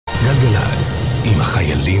גלגלץ, עם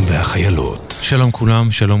החיילים והחיילות. שלום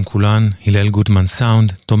כולם, שלום כולן, אלאל גוטמן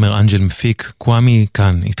סאונד, תומר אנג'ל מפיק, קוואמי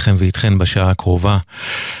כאן איתכם ואיתכן בשעה הקרובה.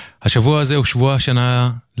 השבוע הזה הוא שבוע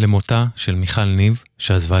השנה למותה של מיכל ניב,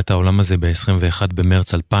 שעזבה את העולם הזה ב-21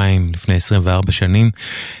 במרץ 2000, לפני 24 שנים.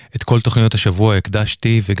 את כל תוכניות השבוע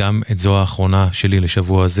הקדשתי, וגם את זו האחרונה שלי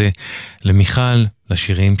לשבוע הזה, למיכל,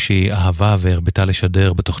 לשירים שהיא אהבה והרבתה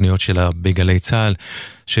לשדר בתוכניות שלה בגלי צהל,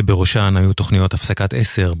 שבראשן היו תוכניות הפסקת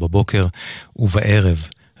 10 בבוקר ובערב.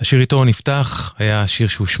 השיר איתו נפתח היה שיר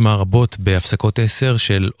שהושמע רבות בהפסקות 10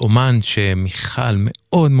 של אומן שמיכל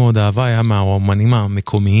מאוד מאוד אהבה, היה מהאומנים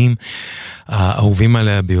המקומיים האהובים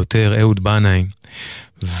עליה ביותר, אהוד בנאי.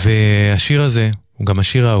 והשיר הזה הוא גם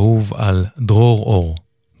השיר האהוב על דרור אור.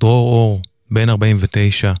 דרור אור, בן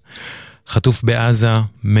 49, חטוף בעזה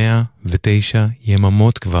 109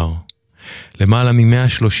 יממות כבר. למעלה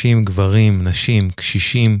מ-130 גברים, נשים,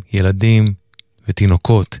 קשישים, ילדים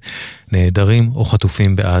ותינוקות נעדרים או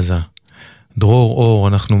חטופים בעזה. דרור אור,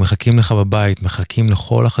 אנחנו מחכים לך בבית, מחכים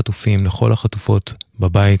לכל החטופים, לכל החטופות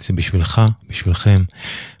בבית, זה בשבילך, בשבילכם,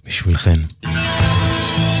 בשבילכן.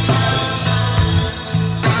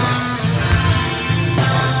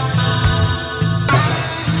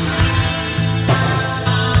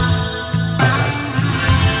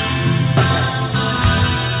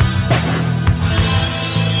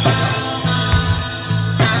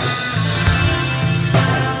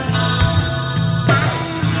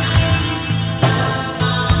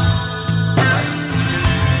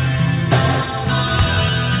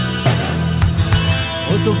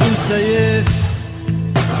 אוטובוס עייף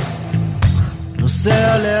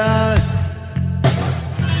נוסע לאט,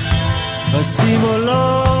 פסים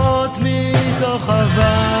עולות מתוך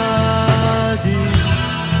הוואדי,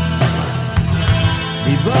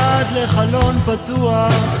 מבעד לחלון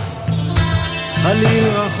פתוח חליל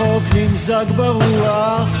רחוק נמזג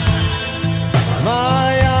ברוח,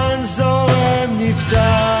 מעיין זורם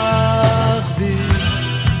נפתח בי,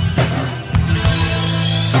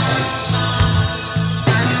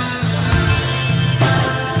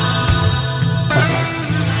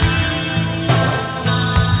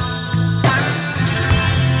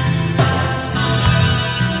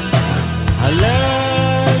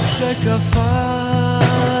 הלב שקפה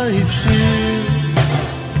הפשיר,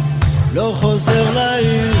 לא חוזר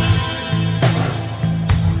לעיר,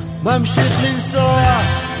 ממשיך לנסוע.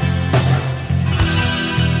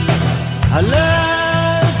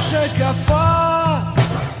 הלב שקפה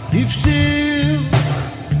הפשיר,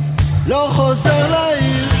 לא חוזר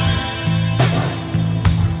לעיר,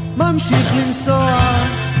 ממשיך לנסוע.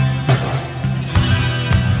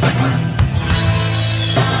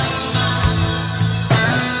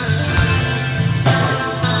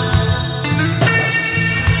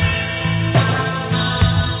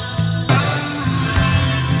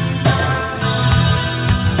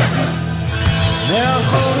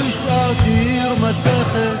 מאחור השארתי עיר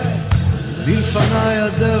מתכת, בלפניי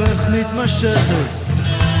הדרך מתמשכת,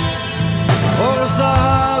 אור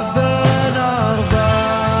זהב בין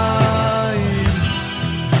הארבעים,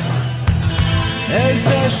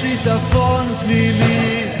 איזה שיטפון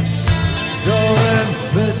פנימי זורם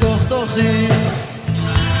בתוך תוכי,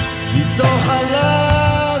 מתוך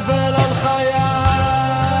הלב אל על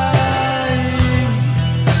חיים,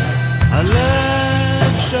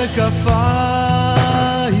 הלב שקפה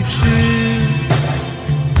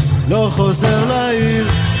לא חוזר לעיר,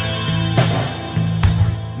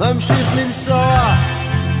 ממשיך לנסוע.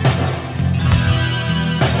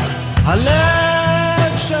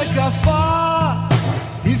 הלב שקפה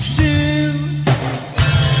הפשיר,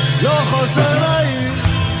 לא חוזר לעיר,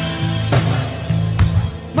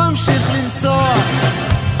 ממשיך לנסוע.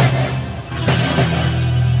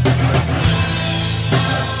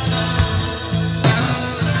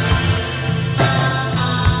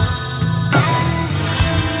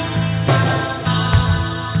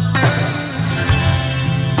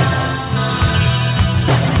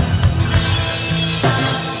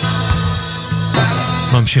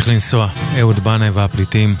 ממשיך לנסוע, אהוד בנאי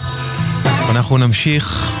והפליטים. אנחנו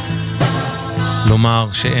נמשיך לומר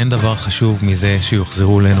שאין דבר חשוב מזה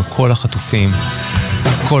שיוחזרו אלינו כל החטופים,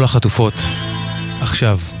 כל החטופות.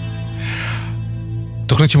 עכשיו,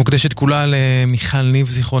 תוכנית שמוקדשת כולה למיכל ניב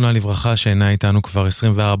זכרונה לברכה, שאינה איתנו כבר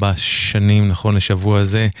 24 שנים נכון לשבוע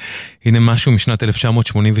הזה. הנה משהו משנת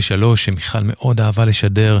 1983 שמיכל מאוד אהבה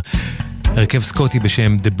לשדר, הרכב סקוטי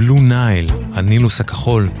בשם The Blue Nile, הנילוס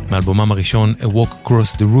הכחול, מאלבומם הראשון A Walk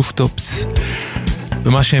Across the Rooftops,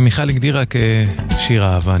 ומה שמיכל הגדירה כשיר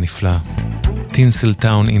אהבה נפלא,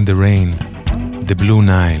 tinseltown in the rain, The Blue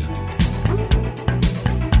Nile.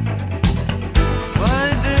 Why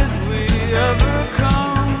did we ever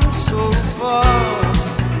come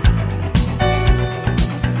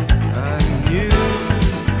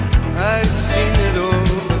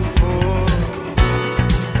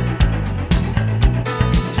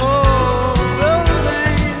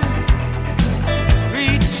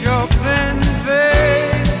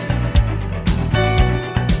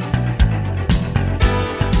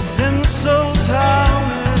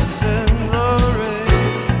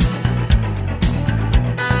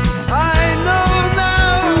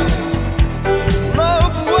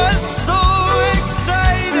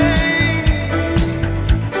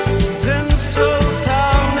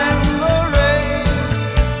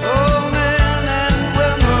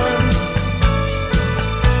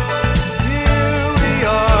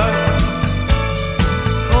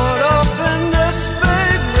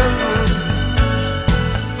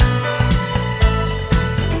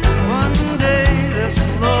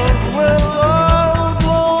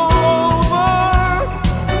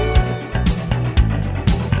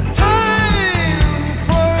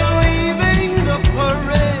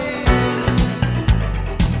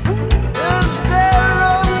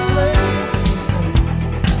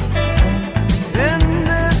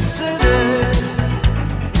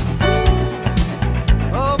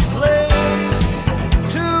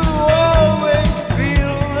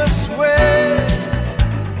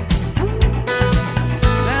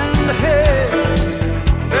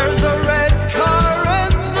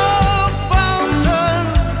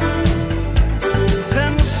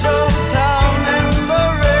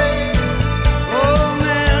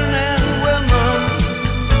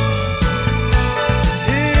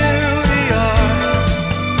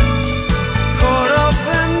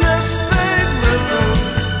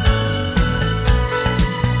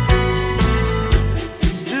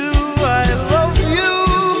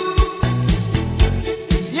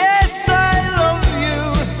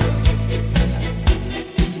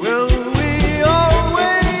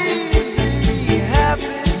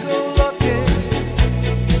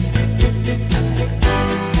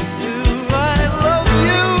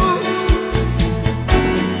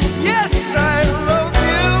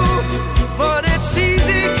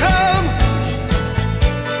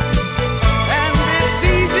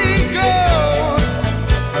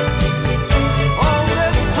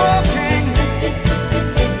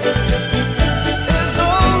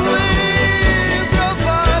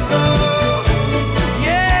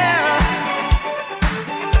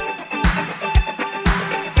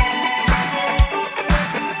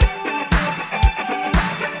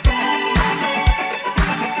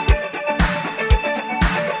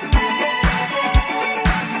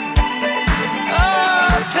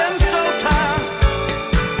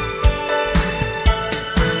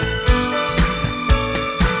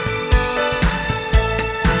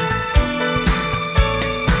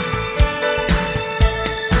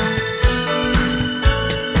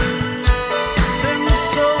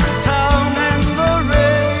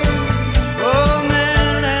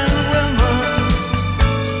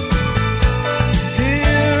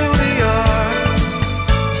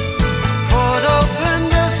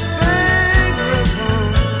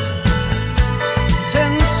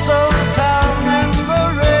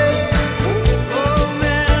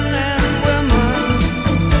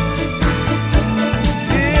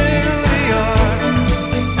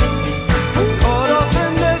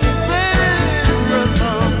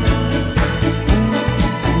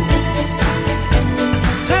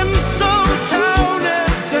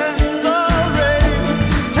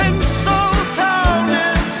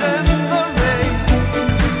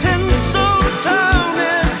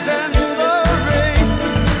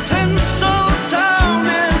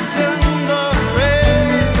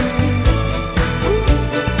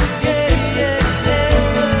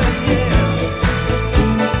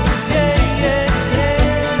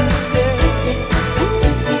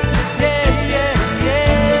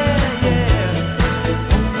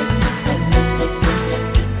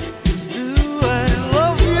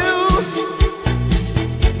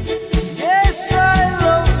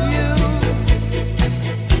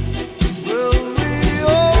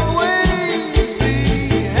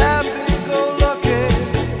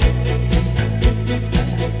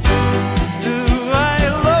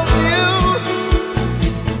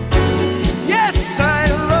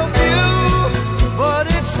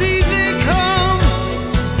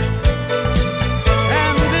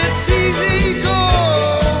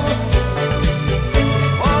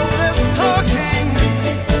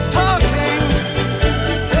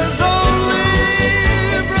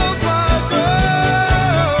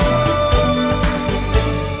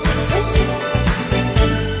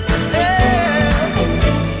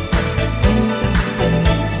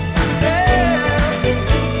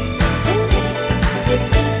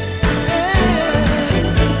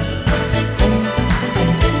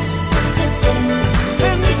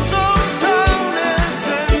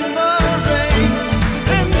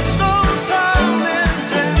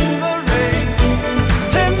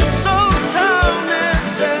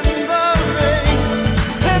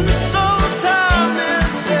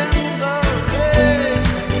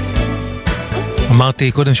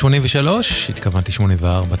אמרתי קודם 83, התכוונתי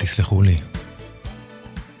 84, תסלחו לי.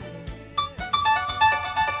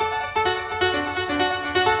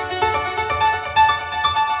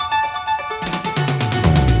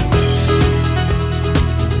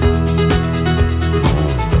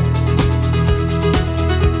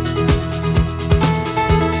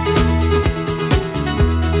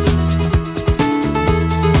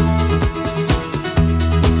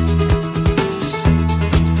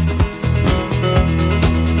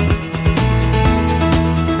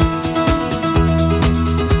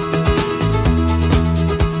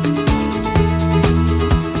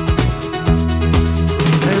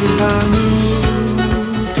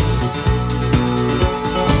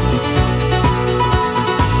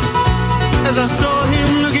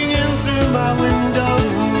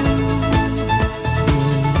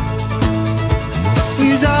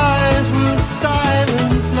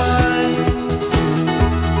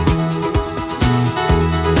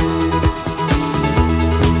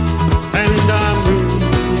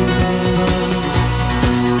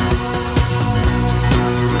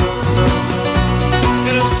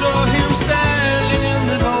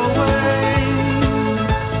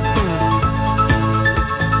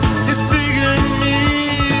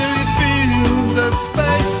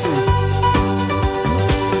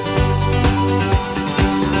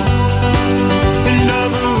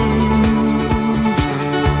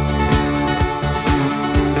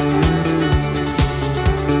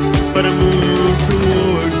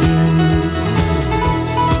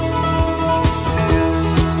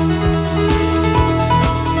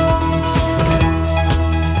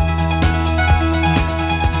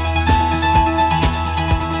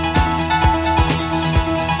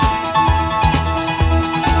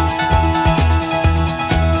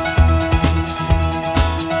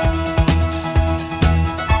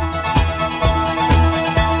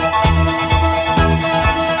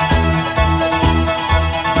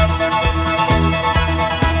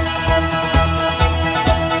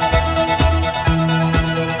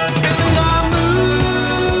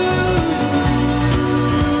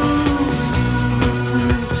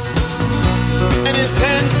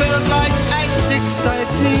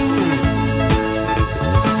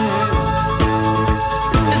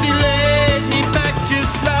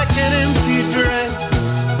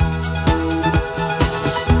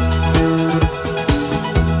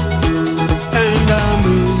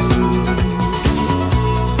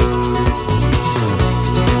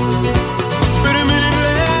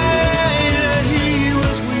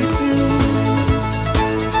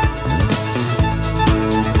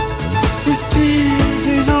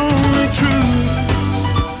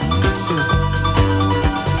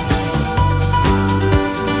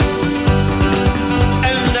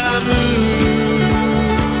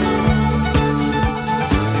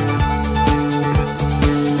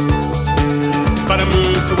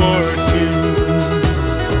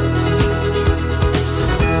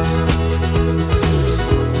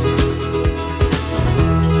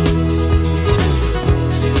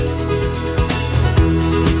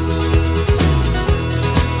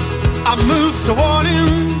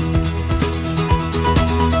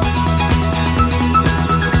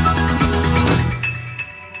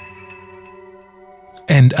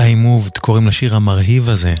 And I Moved, קוראים לשיר המרהיב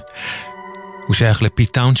הזה. הוא שייך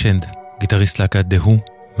לפיט טאונשנד, גיטריסט להקת The Who,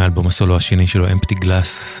 מאלבום הסולו השני שלו, Empty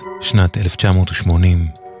Glass, שנת 1980.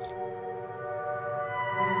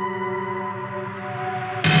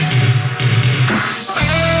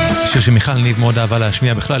 שיר שמיכל ניב מאוד אהבה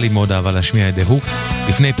להשמיע, בכלל היא מאוד אהבה להשמיע את The Who.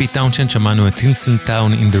 לפני פיט טאונשנד שמענו את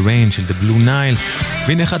tinseltown in the rain של The Blue Nile,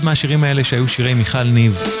 והנה אחד מהשירים האלה שהיו שירי מיכל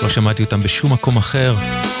ניב, לא שמעתי אותם בשום מקום אחר,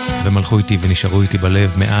 ומלכו איתי ונשארו איתי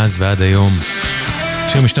בלב מאז ועד היום.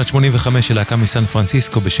 שיר משנת 85 של להקה מסן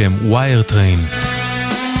פרנסיסקו בשם Wire Train,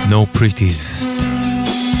 No Pretties.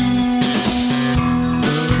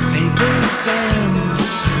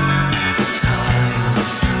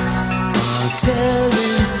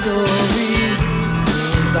 Stories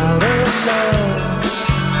about a love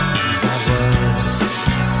that was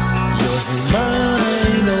yours and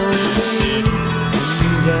mine only,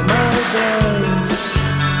 and am I right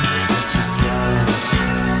just to smile,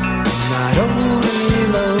 not only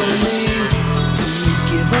lonely, to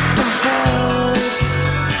give up the hearts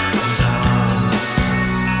and arms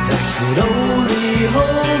that could only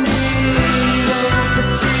hold me. No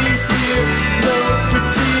Pretties here, no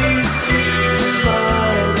Pretties here,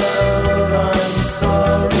 my love, I'm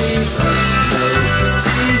sorry. No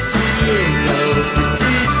Pretties here, no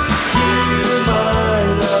Pretties here, my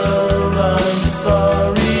love, I'm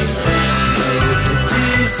sorry. No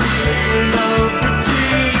Pretties here, no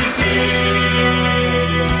Pretties here.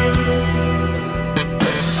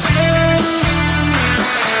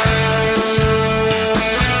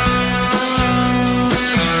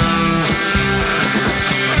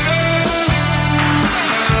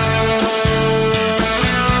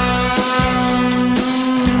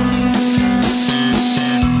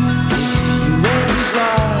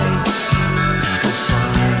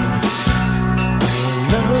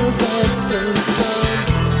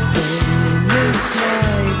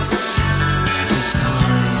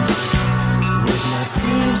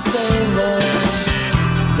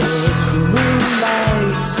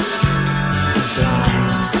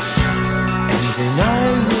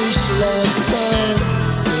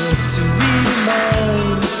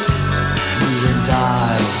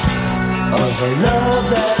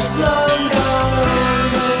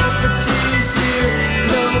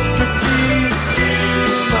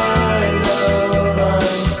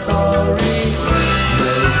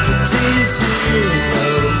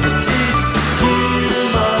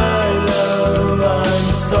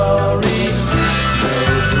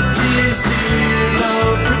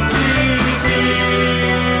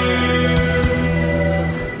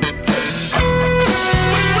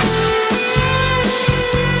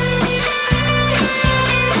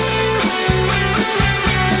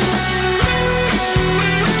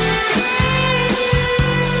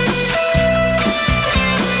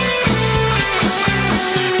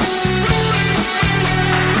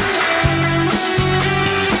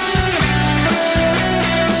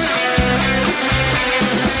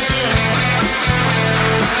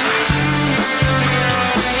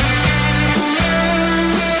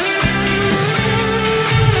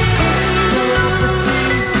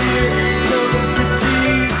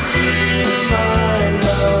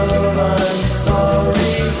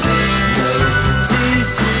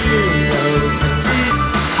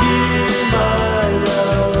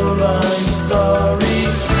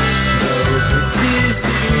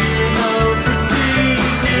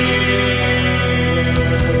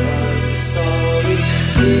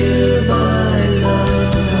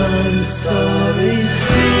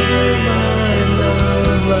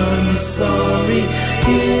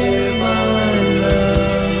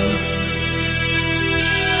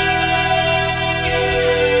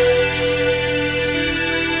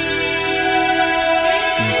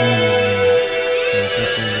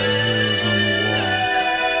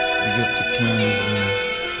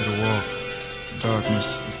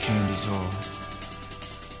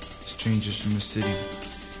 strangers from the city.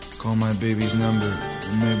 Call my baby's number,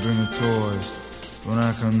 they may bring her toys. When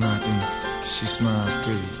I come knocking, she smiles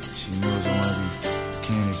pretty. She knows I wanna be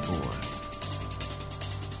Candy's boy.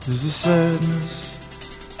 There's a sadness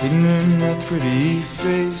hidden in that pretty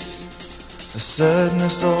face, a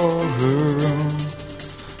sadness all her own,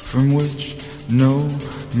 from which no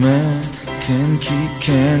man can keep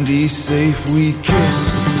Candy safe. We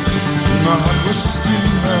kissed, and my heart rushes through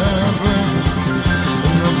my brain,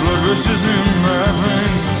 and the blood rushes in my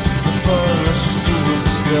veins, the fire rushes through the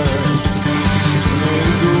sky. And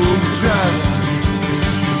we go driving,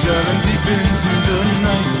 driving deep into the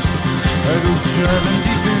night. I go driving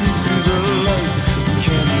deep into the light,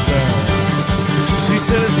 Candy's eyes. She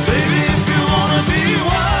says, baby, if you wanna be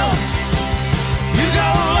wild, you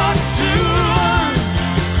got a lot to learn.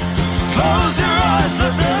 Close your eyes,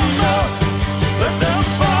 let them melt, let them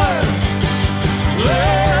fire,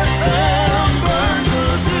 let them burn.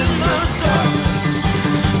 'Cause in the darkness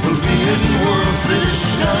we'll be in world fish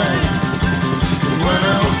shine. And when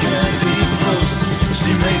I hold Candy close,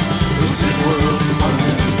 she makes those his worlds mine.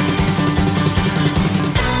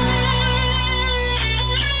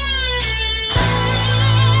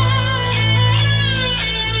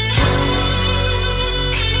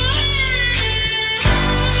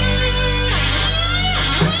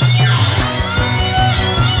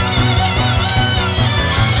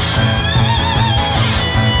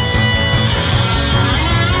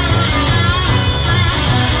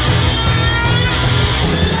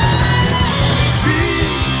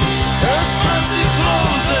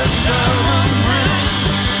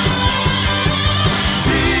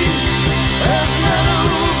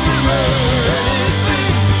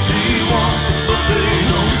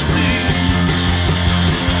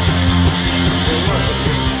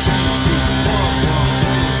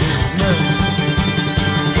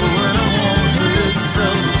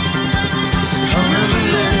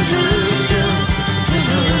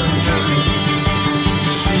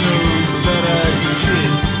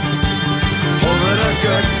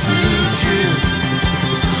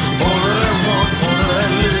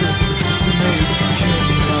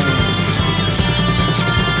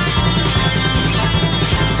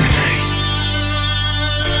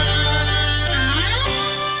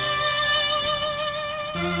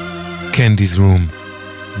 Candy's Room,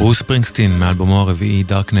 ברוס ספרינגסטין מאלבומו הרביעי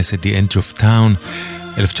Darkness at the Edge of Town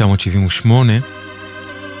 1978.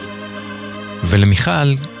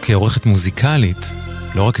 ולמיכל כעורכת מוזיקלית,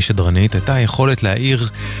 לא רק כשדרנית, הייתה יכולת להאיר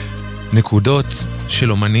נקודות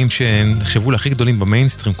של אומנים שנחשבו להכי גדולים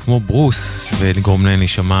במיינסטרים כמו ברוס, ולגרום להן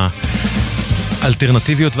להישמע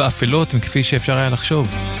אלטרנטיביות ואפלות מכפי שאפשר היה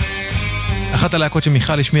לחשוב. אחת הלהקות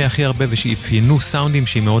שמיכל השמיעה הכי הרבה ושאפיינו סאונדים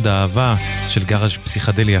שהיא מאוד אהבה, של גראז'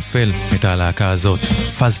 פסיכדלי אפל, את הלהקה הזאת,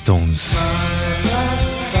 Fuzztones.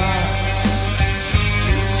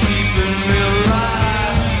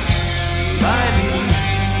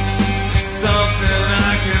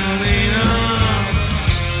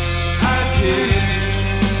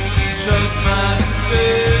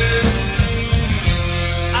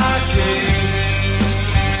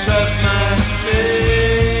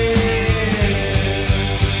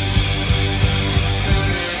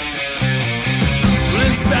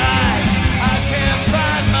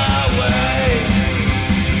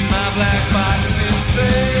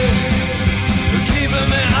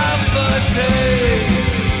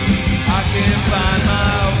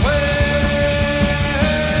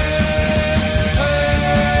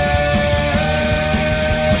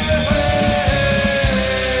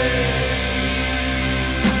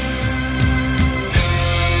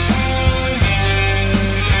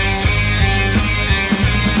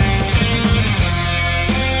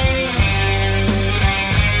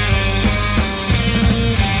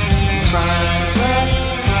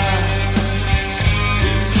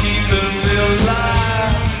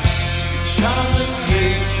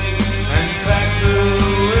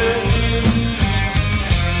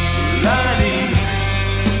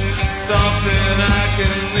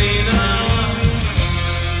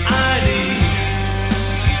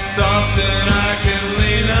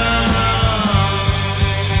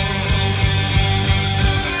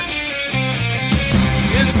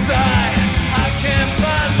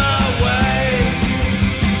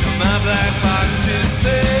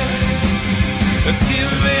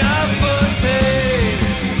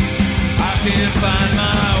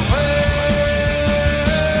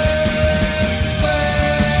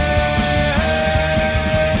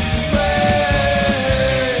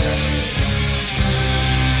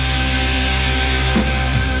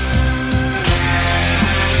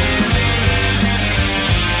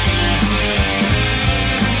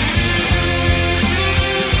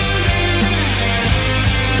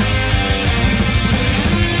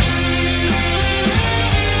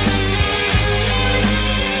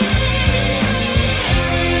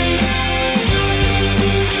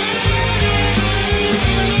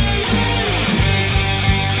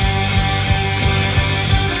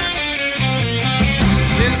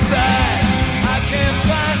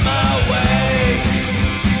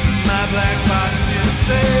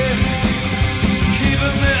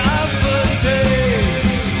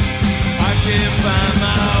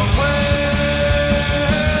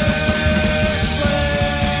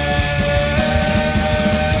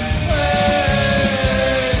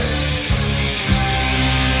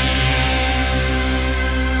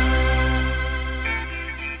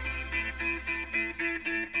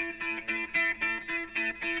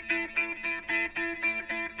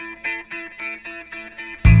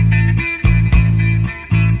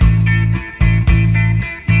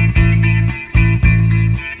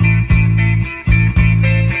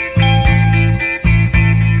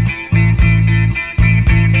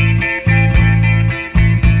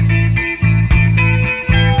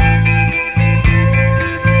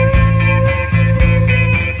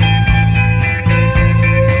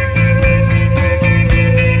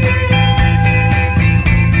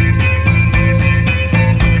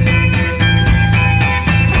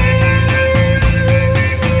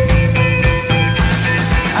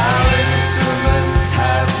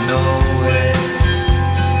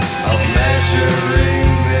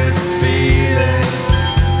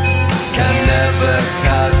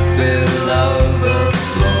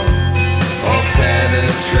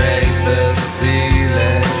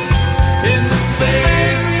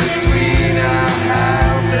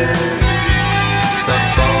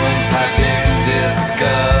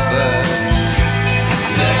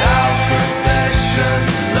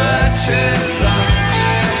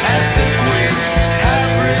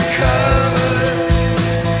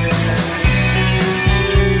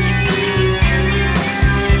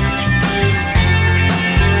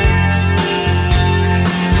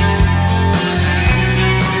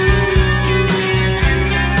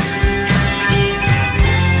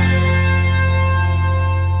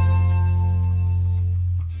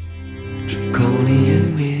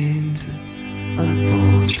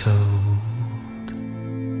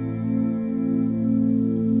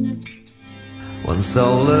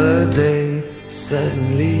 solar day,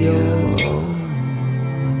 suddenly yours.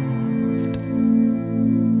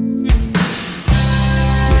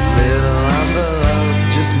 Your little envelope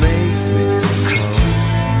just makes me cold.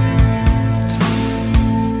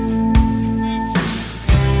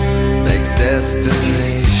 Makes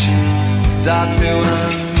destination start to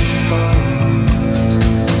unfold.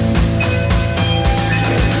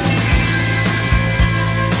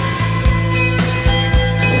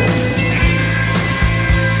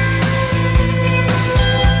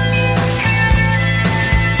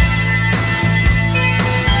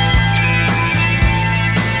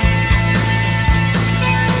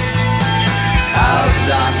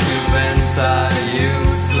 Documents are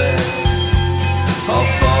useless or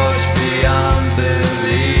forged beyond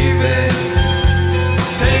believing.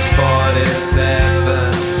 Page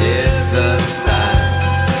 47 is a sign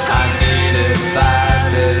I needed by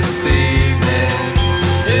this evening.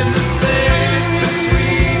 In the space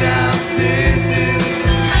between our cities,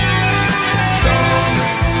 the storm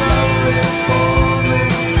is slowly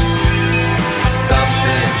forming.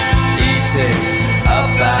 Something eating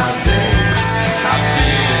up our days. I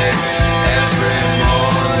feel it every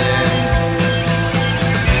morning.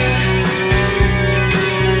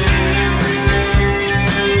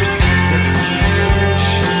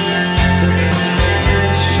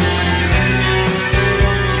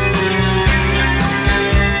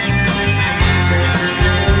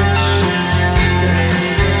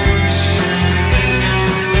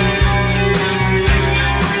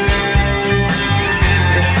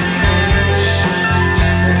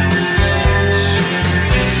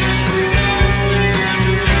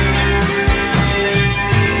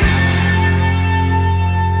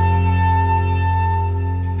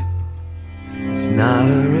 Not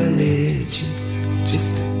a religion, it's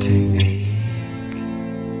just a technique.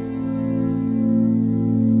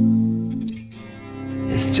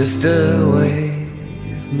 It's just a way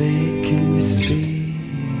of making you speak.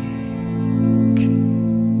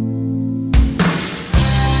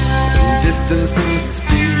 And distance and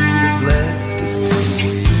speed have left us too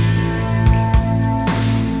weak.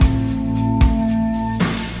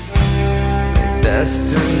 The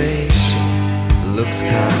destination looks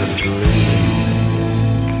kind of bleak.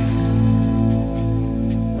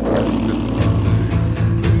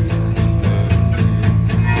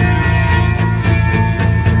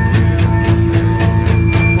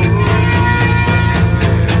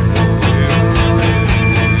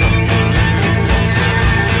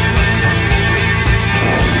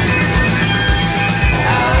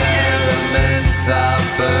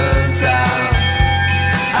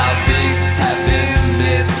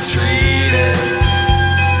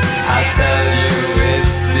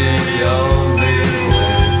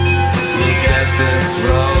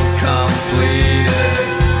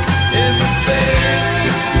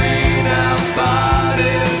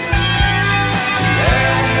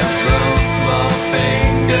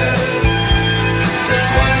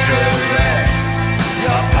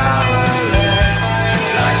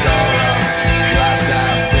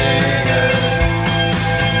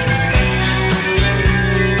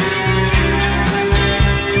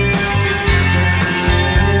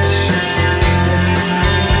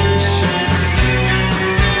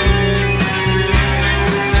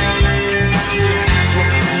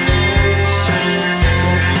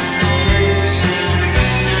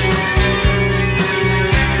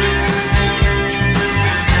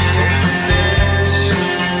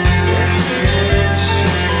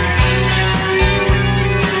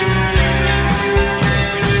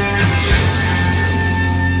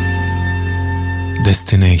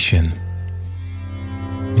 Destination,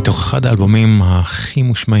 מתוך אחד האלבומים הכי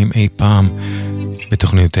מושמעים אי פעם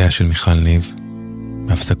בתוכניותיה של מיכל ניב,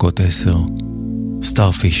 בהפסקות 10,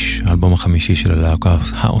 Starfish, האלבום החמישי של הלהקה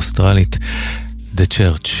האוסטרלית The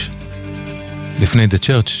Church. לפני The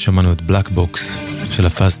Church שמענו את Black Box של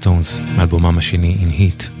ה-Fuzztones מאלבומם השני In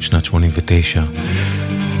Heat שנת 89.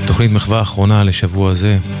 תוכנית מחווה האחרונה לשבוע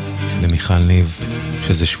זה למיכל ניב,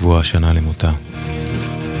 שזה שבוע השנה למותה.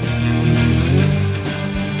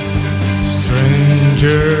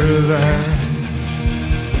 Stranger than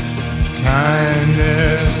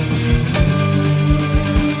kindness,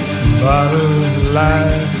 bottled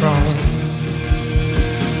light from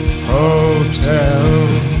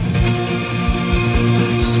hotels,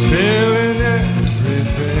 spilling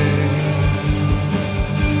everything,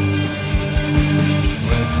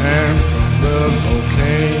 went hand from the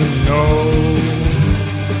volcano,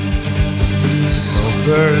 so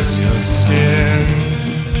burst your skin.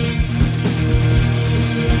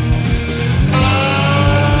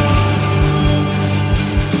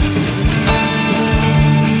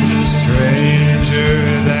 Stranger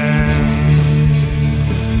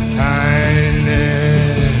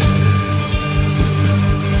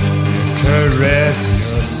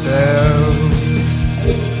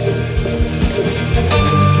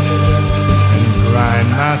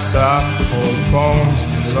old bones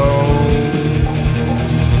below.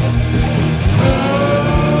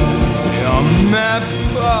 Your map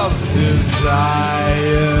of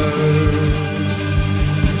desire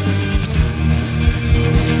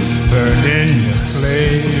burned in your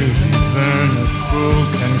slave. Even a fool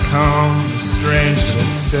can come, strange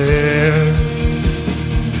and stare,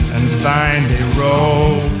 and find a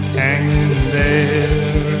rope hanging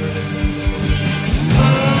there.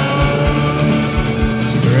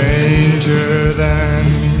 Stranger than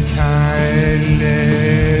kindness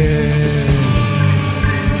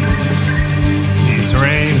keeps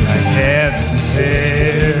rain like heaven's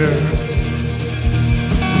hair.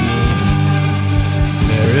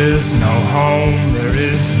 There is no home, there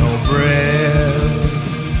is no bread.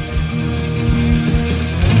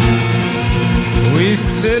 We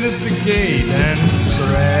sit at the gate and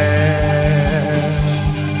stretch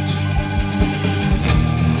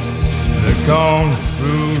the gone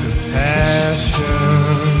fruit of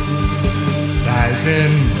passion dies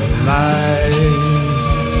in the light.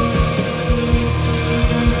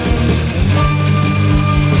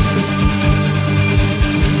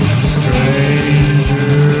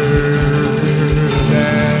 Stranger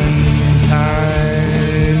than kindness,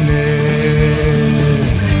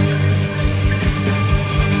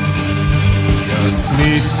 your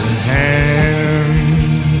sleeping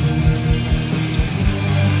hands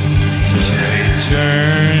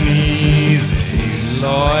journey, they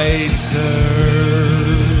loiter.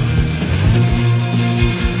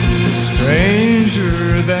 Stranger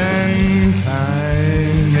than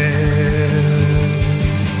kindness,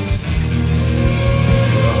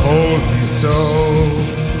 hold me so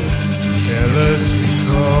carelessly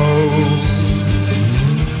close.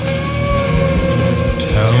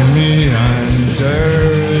 Tell me I'm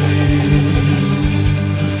dirty,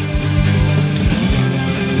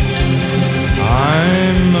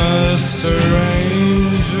 I'm a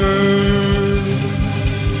stranger,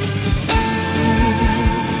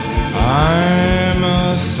 I'm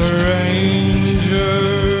a stranger,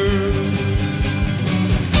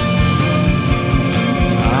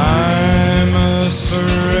 I'm a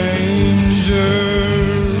stranger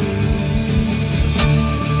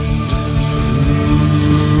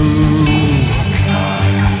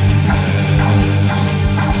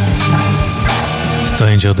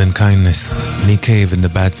Stranger Than Kindness, Nick Cave and the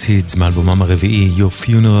Bad Seeds מאלבומם הרביעי Your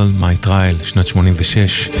Funeral, My Trial, שנת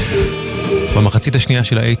 86. במחצית השנייה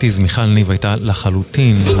של ה-80s מיכל ניב הייתה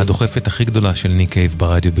לחלוטין הדוחפת הכי גדולה של ניק קייב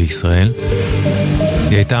ברדיו בישראל.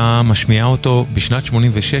 היא הייתה משמיעה אותו בשנת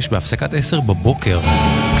 86 בהפסקת 10 בבוקר,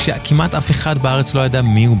 כשכמעט אף אחד בארץ לא ידע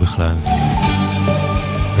מי הוא בכלל.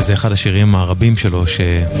 וזה אחד השירים הרבים שלו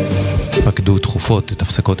שפקדו תכופות את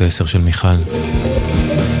הפסקות 10 של מיכל.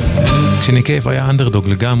 כשניק קייב היה אנדרדוג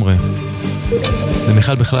לגמרי.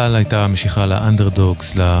 למיכל בכלל הייתה משיכה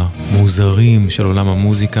לאנדרדוגס, למוזרים של עולם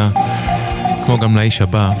המוזיקה, כמו גם לאיש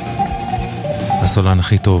הבא, הסולן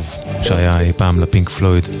הכי טוב שהיה אי פעם לפינק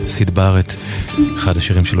פלויד, סיד בארט, אחד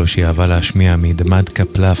השירים שלו שהיא אהבה להשמיע מ-The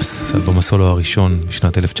Madcap Laughs, אלבום הסולו הראשון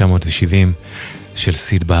בשנת 1970 של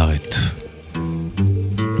סיד בארט,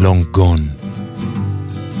 Long Gone.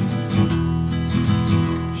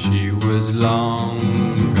 She was long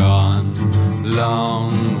gone,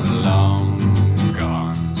 long, long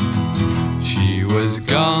gone. She was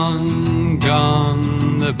gone, gone.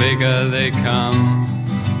 The bigger they come,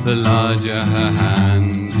 the larger her hand.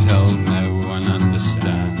 Tell no one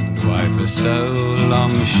understand why for so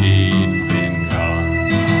long she'd been gone.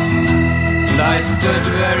 And I stood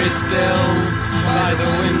very still by the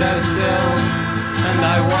windowsill, and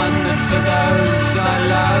I wondered for those I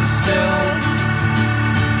loved still.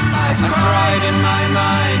 I cried in my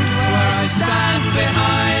mind where I stand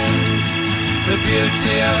behind the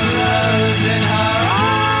beauty of those in her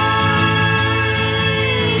eyes.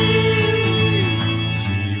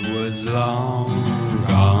 She was long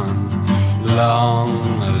gone, long,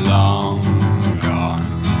 long gone.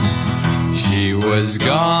 She was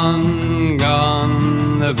gone, gone.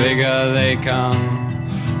 The bigger they come,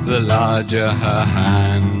 the larger her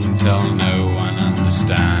hand. Tell no one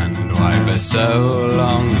understand why for so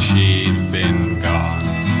long she'd been gone.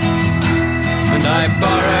 And I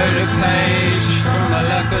borrowed a page from a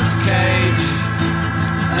leopard's cage,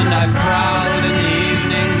 and I prowled in the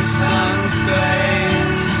evening sun's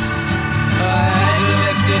blaze. Her head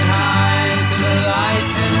lifted high to the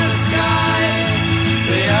light in the sky,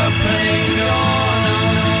 the opening dawn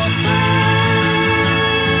on her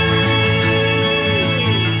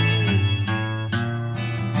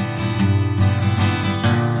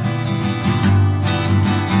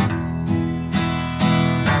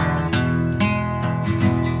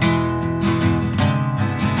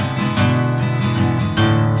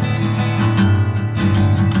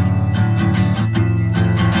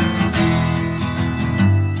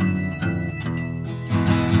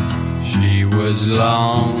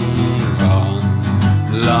long gone,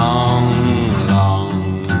 long,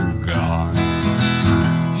 long gone.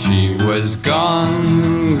 She was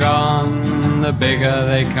gone, gone, the bigger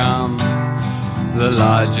they come, the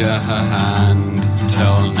larger her hand,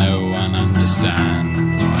 till no one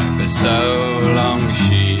understands why for so long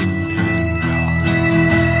she'd been gone.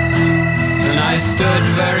 And I stood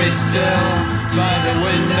very still by the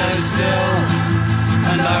windowsill,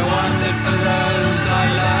 and I wondered for those I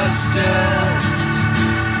loved still.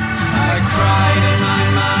 I cried in my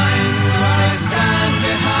mind where I stand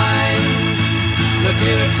behind the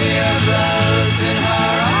beauty of those in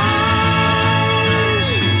her eyes.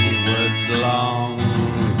 She was long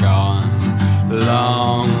gone,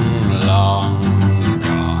 long, long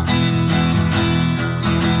gone.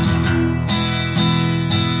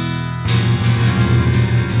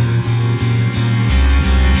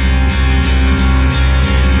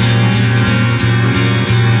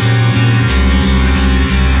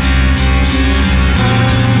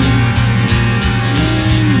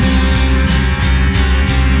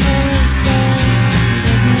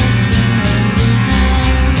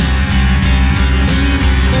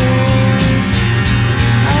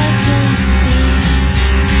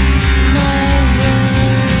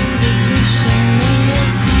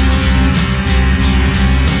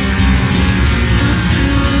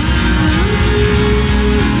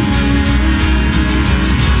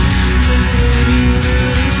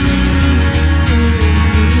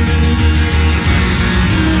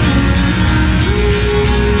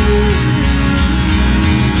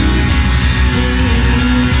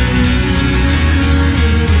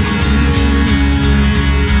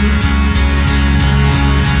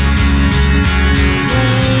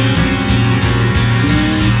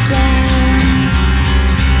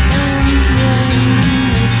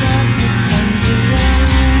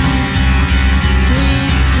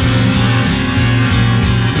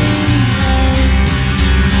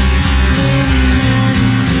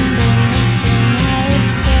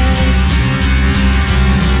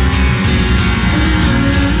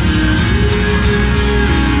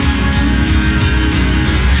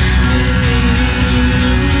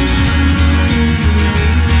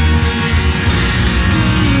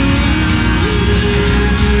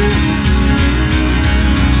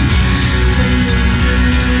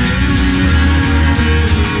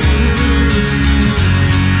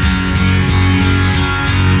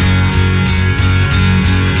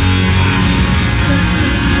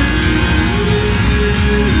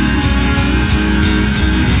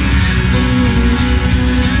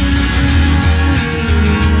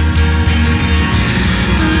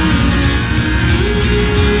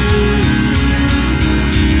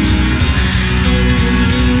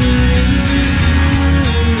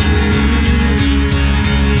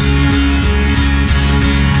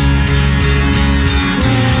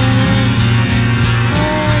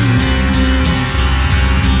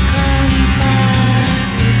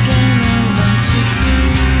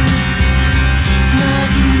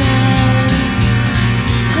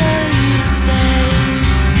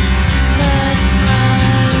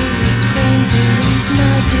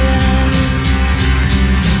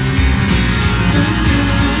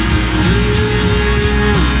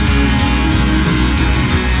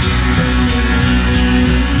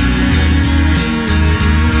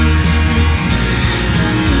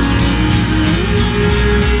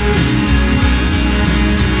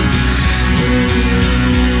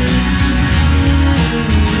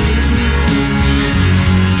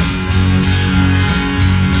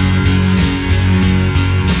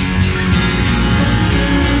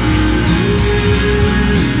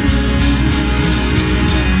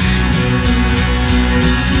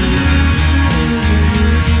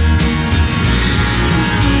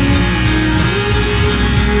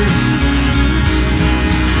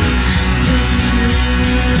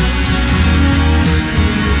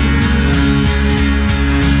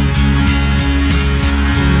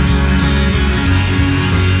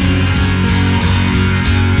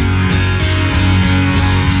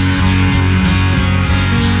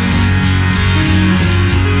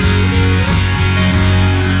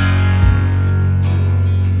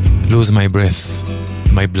 Lose My Breath,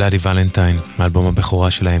 My Bloody Valentine, מאלבום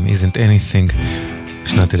הבכורה שלהם Isn't Anything,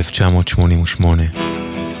 שנת 1988.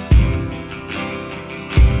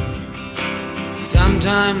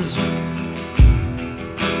 Sometimes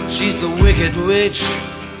she's the wicked witch,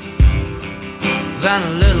 then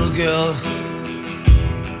a little girl,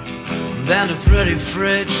 then a pretty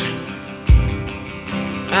fridge,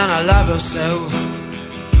 and I love her so.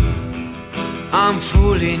 I'm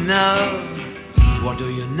fully now. What do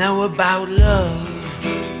you know about love?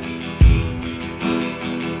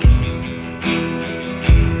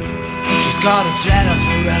 got a flat of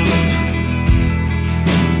her own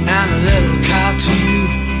and a little car too.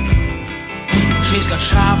 She's got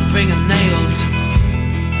sharp fingernails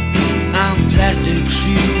and plastic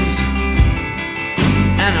shoes,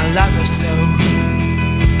 and I love her so.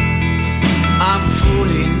 I'm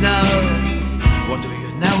fully in love. What do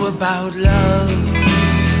you know about love?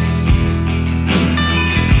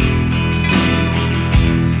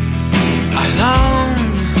 I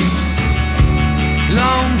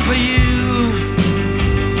long for you.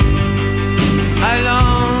 I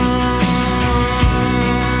long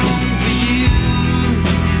for you.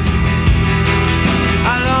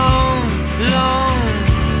 I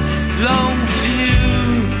long for you.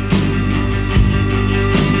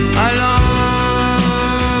 I long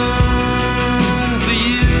for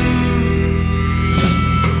you.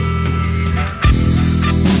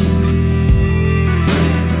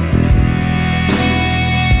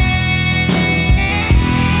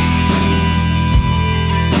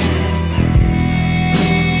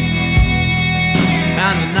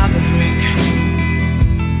 And another drink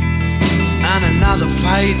and another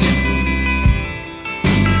fight.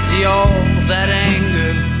 See all that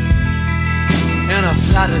anger in her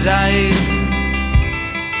flooded eyes,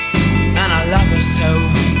 and I love her so.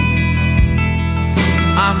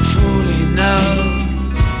 I'm fully in love.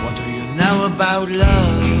 What do you know about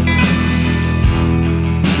love?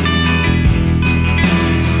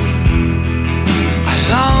 I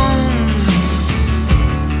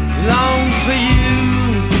long for you.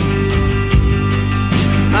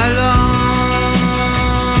 I long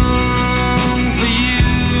for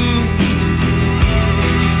you.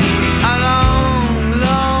 I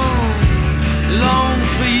long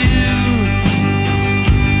for you.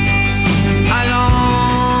 I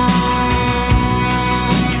long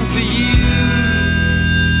for you.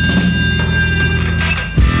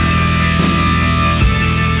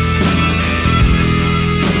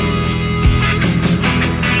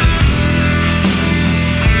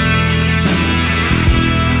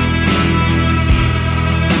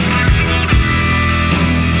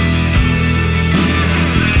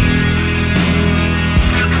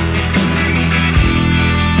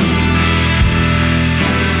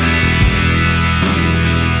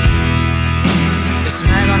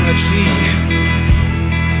 Cheek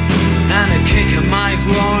and a kick in my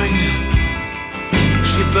groin.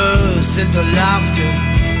 She bursts into laughter.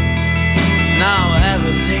 Now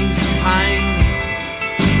everything's fine,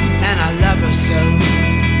 and I love her so.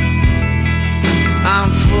 I'm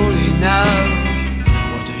fully in love.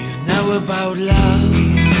 What do you know about love?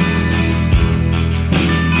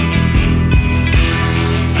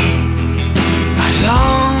 I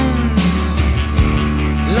long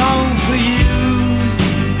for you.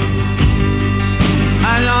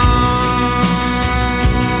 I long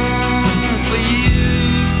for you.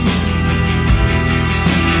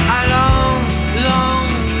 I long for you.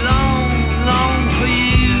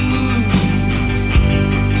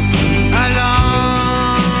 I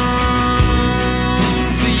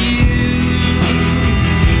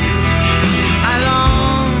long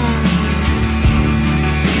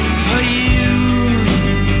for you.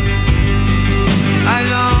 I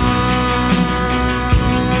long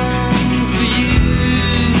for you.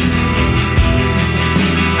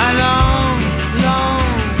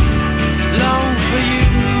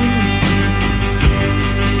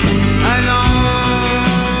 I long.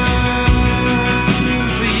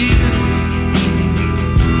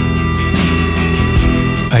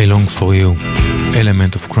 I long for you,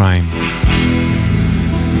 element of crime.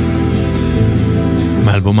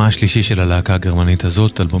 מאלבומה השלישי של הלהקה הגרמנית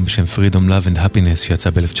הזאת, אלבום בשם Freedom, Love and Happiness שיצא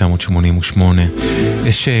ב-1988.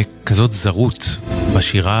 יש כזאת זרות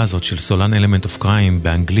בשירה הזאת של סולן element of crime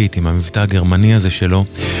באנגלית עם המבטא הגרמני הזה שלו,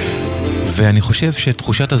 ואני חושב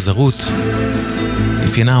שתחושת הזרות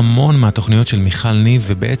אפיינה המון מהתוכניות של מיכל ניב,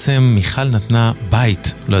 ובעצם מיכל נתנה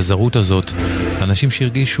בית לזרות הזאת, לאנשים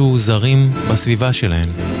שהרגישו זרים בסביבה שלהם.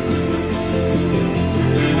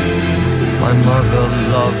 My mother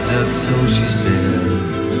loved it, so she said,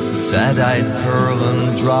 sad-eyed pearl and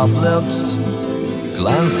drop lips,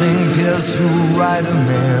 glancing pierced through right a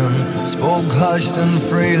man, spoke hushed and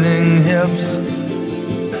frailing hips,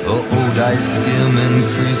 her old eyes skim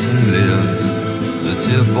increasing lips, the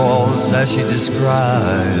tear falls as she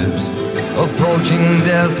describes, approaching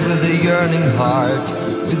death with a yearning heart,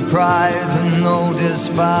 with pride and no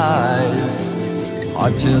despise.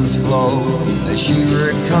 Our tears flow as she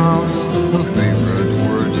recounts her favorite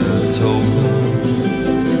word, a token.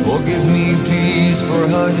 Forgive me, please, for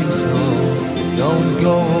hurting so. Don't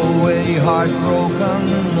go away heartbroken,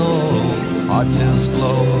 no. Our tears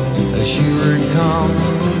flow as she recounts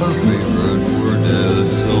her favorite word, a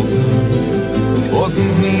token.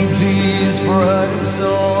 Forgive me please for hurting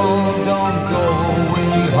so. Don't go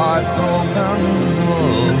away heartbroken, no.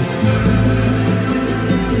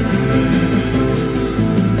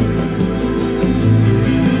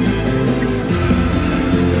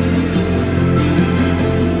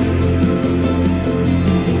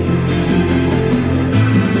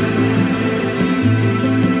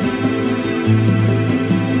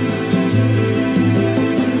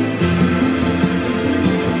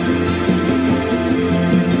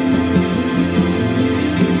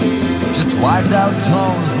 Wise out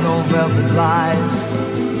tones, no velvet lies,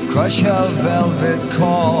 crush her velvet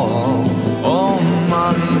call. Oh,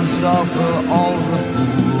 Marlene, suffer all the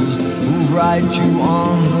fools who write you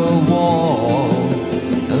on the wall.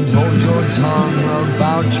 And hold your tongue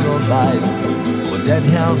about your life, for dead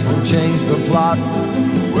hands will change the plot.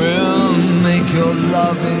 Will make your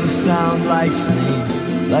loving sound like snakes,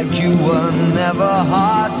 like you were never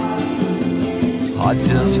hot. Hot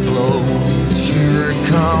just flow, here it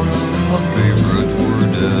comes. A favorite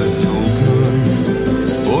word, a token.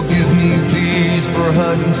 Forgive me please for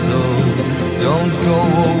hurting so. Don't go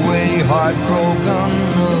away heartbroken,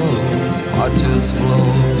 no. Heart just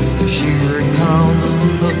flows, sheer counts.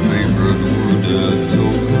 A favorite word, a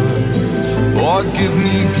token. Forgive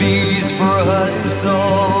me please for hurting so.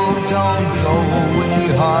 Don't go away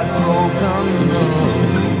heartbroken, no.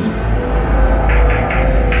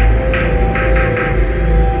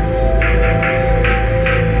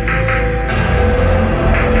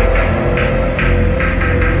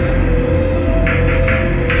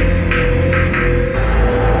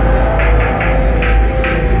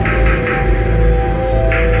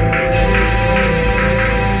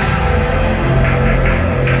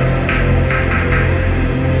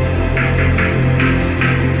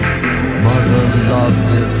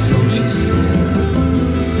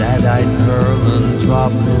 Sad-eyed pearl and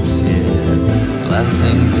droplets, yeah,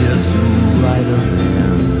 glancing tears through rider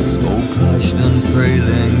hands, oh, crushed and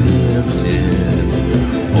frailing hips,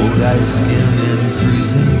 yeah, old-eyed skin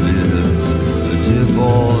increasing bits, the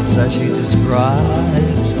divorce that she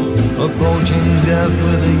describes, approaching death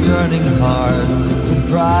with a yearning heart, with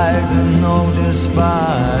pride and no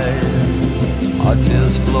despise. Our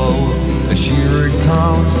tears flow, as she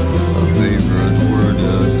recounts a favorite word,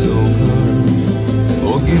 a token.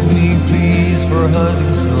 Forgive me please for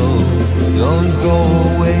hurting so. Don't go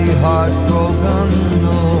away heartbroken,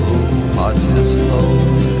 no. Our tears flow,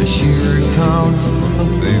 as she recounts a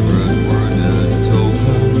favorite word, a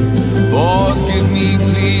token. Forgive me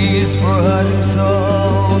please for hurting so.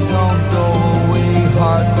 Don't go away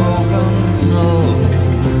heartbroken, no.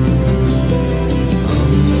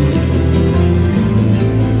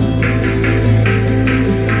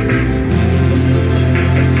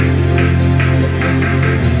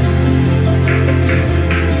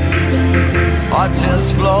 Our tears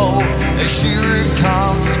flow as she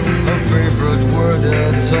recounts her favorite word, a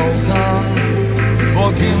token.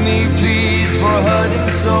 Forgive me please for hurting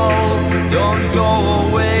so. Don't go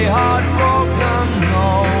away heartbroken, no.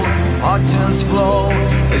 Our tears flow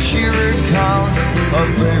as she recounts her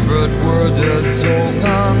favorite word, a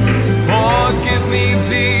token. Forgive me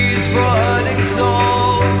please for hurting so.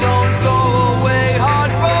 Don't go away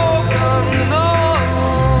heartbroken, no.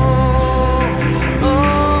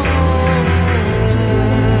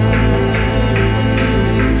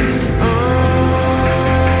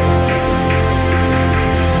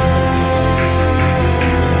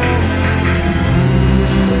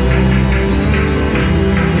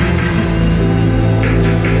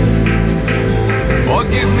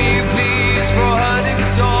 Forgive me please for hurting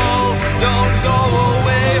so. Don't go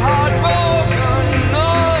away heartbroken, no.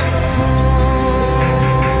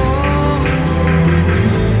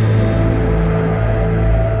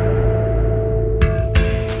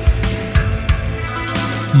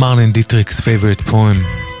 מרלין דיטריק's favorite poem,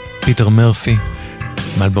 פיטר מרפי,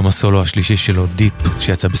 מאלבום הסולו השלישי שלו, דיפ,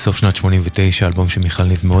 שיצא בסוף שנת 89, אלבום שמיכל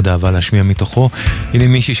ניב מאוד אהבה להשמיע מתוכו. הנה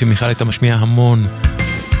מישהי שמיכל הייתה משמיעה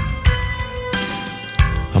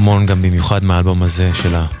המון גם במיוחד מהאלבום הזה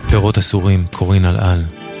של הפירות אסורים, קורין אלאל.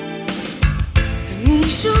 אני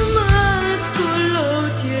שומעת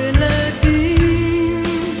קולות ילדים,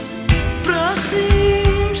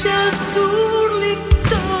 פרחים שאסור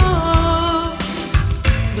לטוב,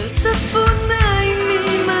 בצפון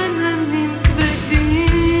מאיימים עננים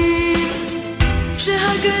כבדים,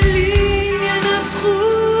 שהגלים ינצחו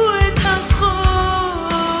את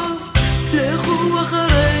החוף, לכו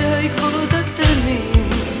אחרי העקבות הקטנים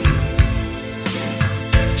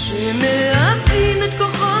שמאבדים את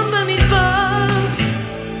כוחם במדבר,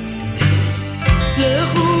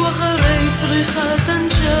 לכו אחרי צריכת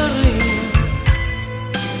הנשרים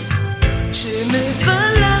שמפתחים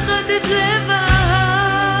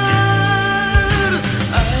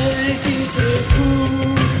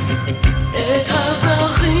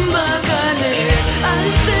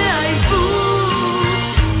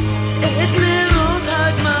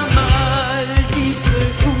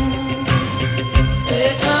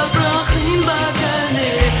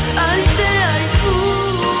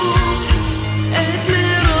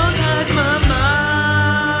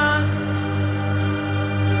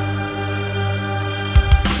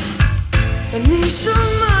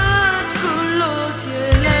שומעת קולות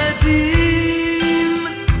ילדים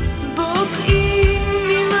בוקעים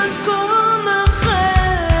ממקום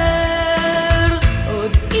אחר,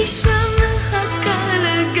 עוד אישה מחכה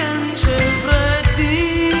לגן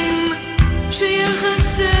שברדים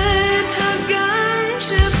שיחסה את הגן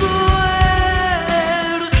שבוער.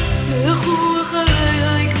 לכו אחרי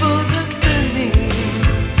העקבות הקטנים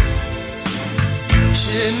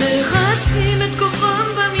שמחדשים את כוחם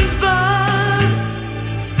במדבר,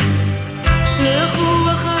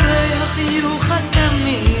 לכו אחרי החיוך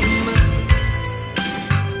התמים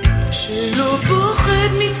שלא פוחד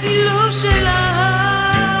מצילו של ההר.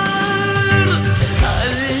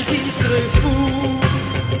 אל תשרפו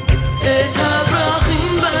את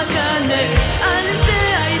הפרחים בקנה, אל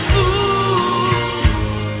תעיפו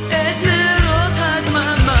את נרות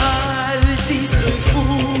הדממה, אל תשרפו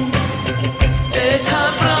את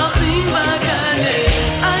הפרחים בקנה,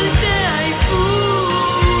 אל תעיפו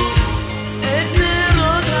את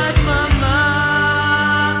נרות הדממה.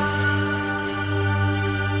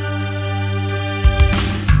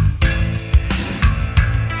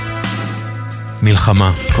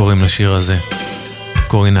 מלחמה קוראים לשיר הזה.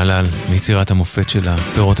 קורין אלאל, מיצירת המופת שלה,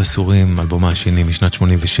 פירות אסורים, אלבומה השני משנת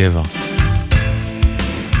 87.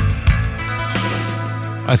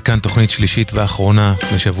 עד כאן תוכנית שלישית ואחרונה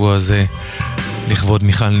בשבוע הזה, לכבוד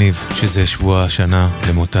מיכל ניב, שזה שבוע השנה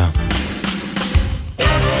למותה.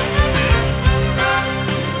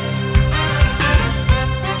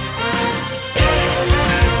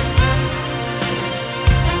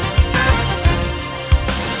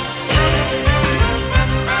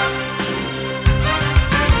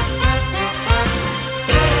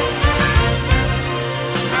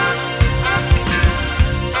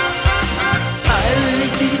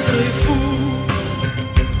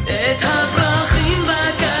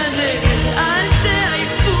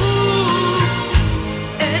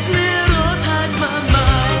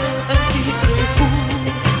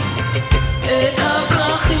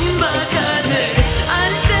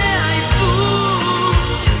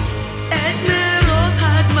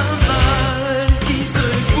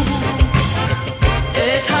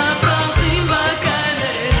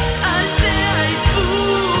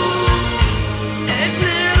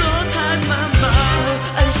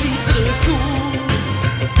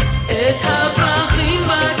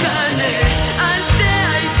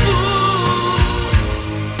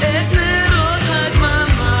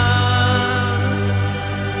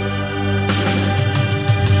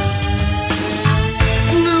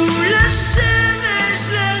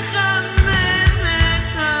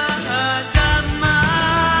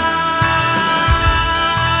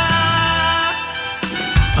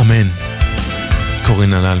 אמן.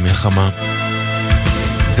 קורין אלאל, מלחמה.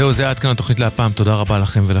 זהו, זה עד כאן התוכנית להפעם. תודה רבה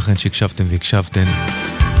לכם ולכן שהקשבתם והקשבתן.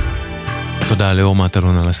 תודה לאור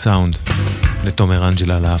מטלון על הסאונד, לתומר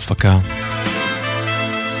אנג'לה על ההפקה.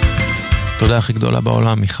 תודה הכי גדולה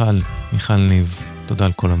בעולם, מיכל ניב. תודה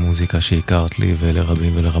על כל המוזיקה שהכרת לי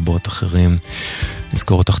ולרבים ולרבות אחרים.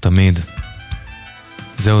 נזכור אותך תמיד.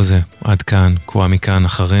 זהו זה, עד כאן, קוואמי כאן,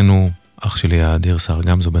 אחרינו אח שלי האדיר שר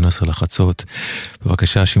גמזו בן 10 לחצות.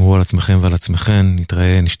 בבקשה שמרו על עצמכם ועל עצמכן,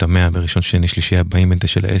 נתראה, נשתמע בראשון שני שלישי הבאים בין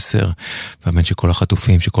 9 ל-10, ואמן שכל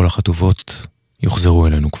החטופים, שכל החטובות יוחזרו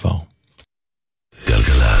אלינו כבר.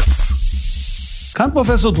 גלגלץ. כאן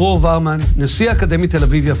פרופסור דרור ורמן, נשיא אקדמית תל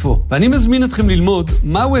אביב יפו, ואני מזמין אתכם ללמוד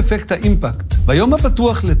מהו אפקט האימפקט, ביום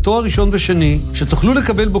הפתוח לתואר ראשון ושני, שתוכלו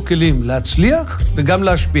לקבל בו כלים להצליח וגם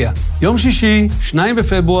להשפיע. יום שישי, 2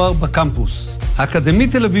 בפברואר, בקמפוס.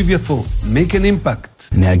 האקדמית תל אביב יפו, make an impact.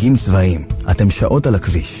 נהגים צבאיים, אתם שעות על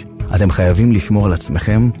הכביש. אתם חייבים לשמור על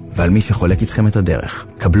עצמכם ועל מי שחולק איתכם את הדרך.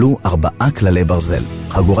 קבלו 4 כללי ברזל,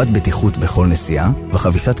 חגורת בטיחות בכל נסיעה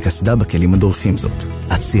וחבישת קסדה בכלים הדורשים זאת.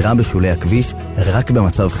 עצירה בשולי הכביש רק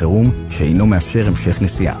במצב חירום שאינו מאפשר המשך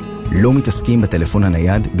נסיעה. לא מתעסקים בטלפון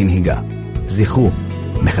הנייד בנהיגה. זכרו,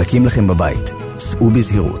 מחכים לכם בבית, סעו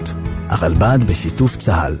בזהירות. הרלב"ד בשיתוף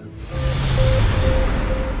צה"ל.